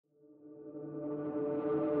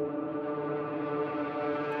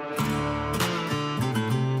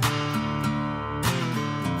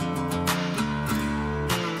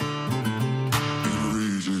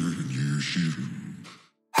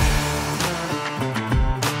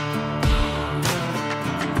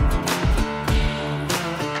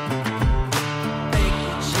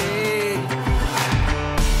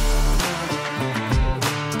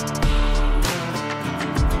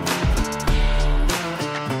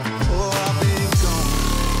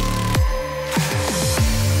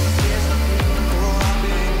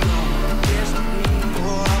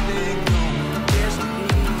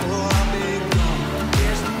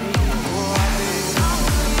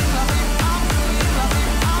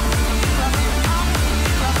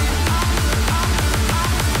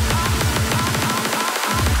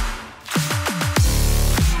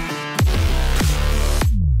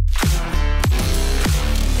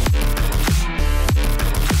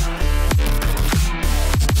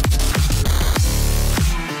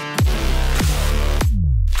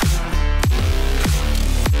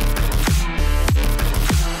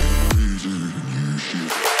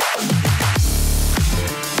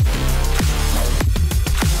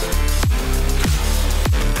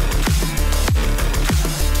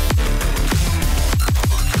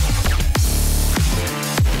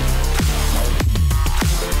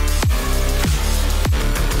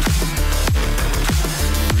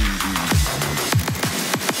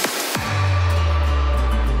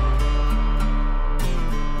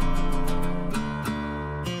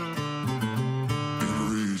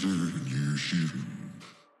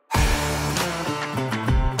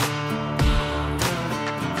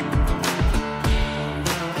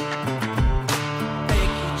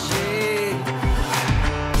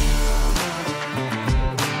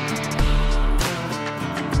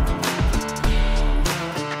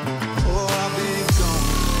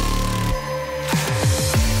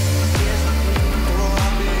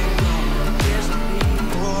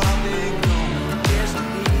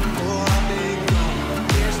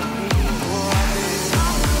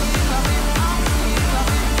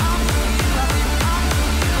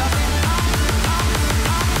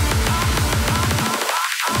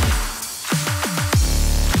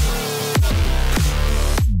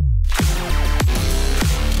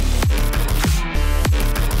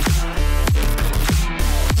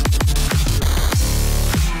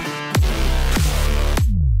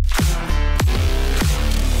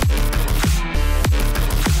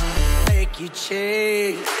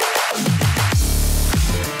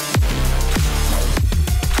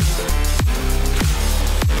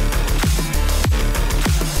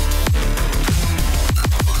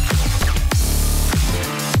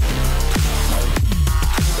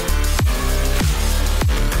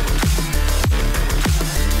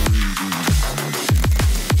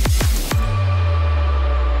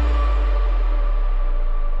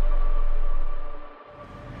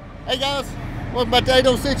Hey guys, welcome back to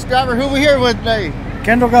 806 Driver. Who we here with today?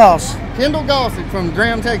 Kendall Goss. Kendall Goss from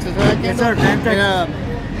Graham, Texas, right? Yes, sir, Graham, Texas.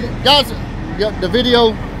 And, guys, the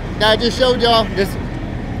video that I just showed y'all,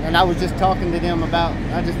 and I was just talking to them about,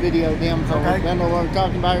 I just videoed them, so I know what we're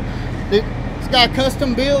talking about. This guy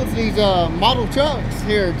custom builds these model trucks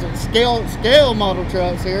here, scale model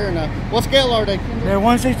trucks here. And what scale are they? They're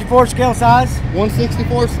 164 scale size.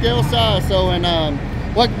 164 scale size. So, and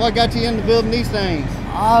what got you into building these things?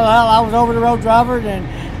 Well, I was over the road driver, and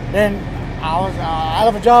then I was out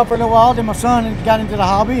of a job for a little while. Then my son got into the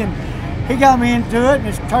hobby, and he got me into it, and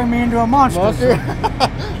it's turned me into a monster.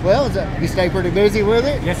 Well, you stay pretty busy with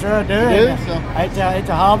it? Yes, sir, I do. It's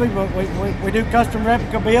a hobby, but we do custom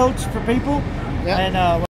replica builds for people. Yep.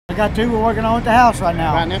 And we got two we're working on at the house right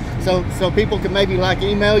now. So people can maybe like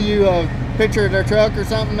email you a picture of their truck or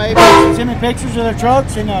something, maybe? Send me pictures of their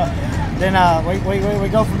trucks, and then we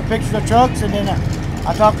go from the pictures of trucks, and then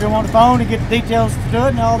I talk to them on the phone and get the details to do it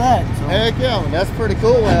and all that. So. Heck yeah, that's pretty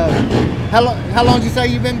cool. How long did you say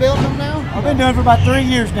you've been building them now? I've been doing it for about 3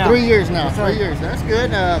 years now. 3 years now. Yes, 3 years. That's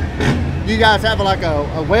good. You guys have like a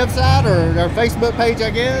website or a Facebook page, I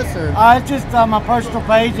guess, or? It's just my personal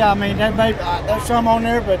page. I mean, there's some on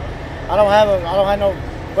there, but I don't have no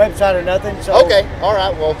website or nothing. So. Okay, all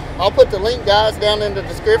right. Well, I'll put the link, guys, down in the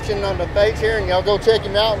description on the page here, and y'all go check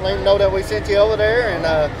him out and let him know that we sent you over there. And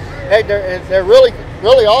hey, they're really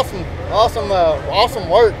awesome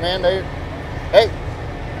work, man. Hey,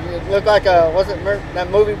 it looked like was it that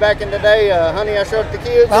movie back in the day, Honey, I Shrunk the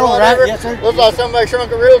Kids? Oh, or whatever? Right, yes, sir. Looks like somebody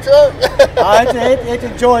shrunk a real truck. It's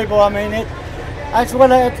enjoyable. I mean, it's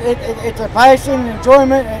a passion,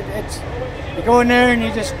 enjoyment. You go in there and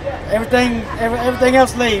you just everything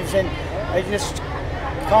else leaves, and it just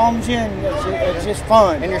calms you, and it's just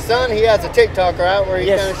fun. And your son, he has a TikTok, right, where he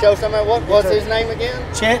kind of shows somebody what's his name again?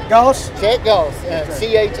 Chet Goss. Chet Goss.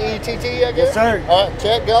 C-H-E-T-T, I guess. Yes, sir.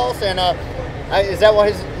 Chet Goss, and is that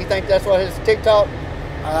what you think that's what his TikTok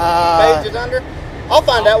page is under? I'll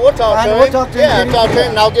find out. We'll talk to him. We'll talk to him. Yeah, talk to him,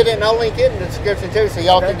 and I'll get it, and I'll link it in the description too, so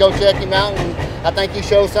y'all can go check him out. And I think he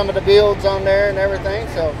shows some of the builds on there and everything.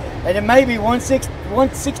 So. And it may be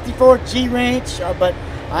 164 G Ranch, but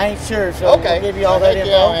I ain't sure. So we'll give you all that info.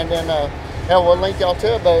 Yeah, and then we'll link y'all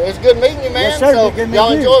to it. But it's good meeting you, man. Yes, sir. So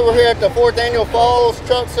y'all enjoy. We're here at the 4th Annual Falls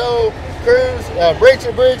Truck Show Cruise, Bridge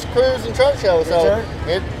to Bridge Cruise and Truck Show. So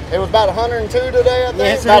it was about 102 today, I think.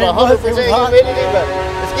 Yes, about 100% humidity, but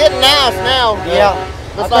it's getting nice now. Yeah.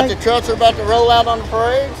 Looks like the trucks are about to roll out on the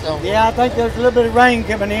parade. So. Yeah, I think there's a little bit of rain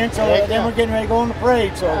coming in, so then we're getting ready to go on the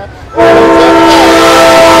parade. So.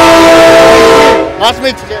 Nice to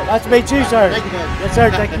meet you, Jeff. Nice to meet you, sir. Thank you, man. Yes,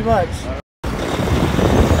 sir. Thank you much.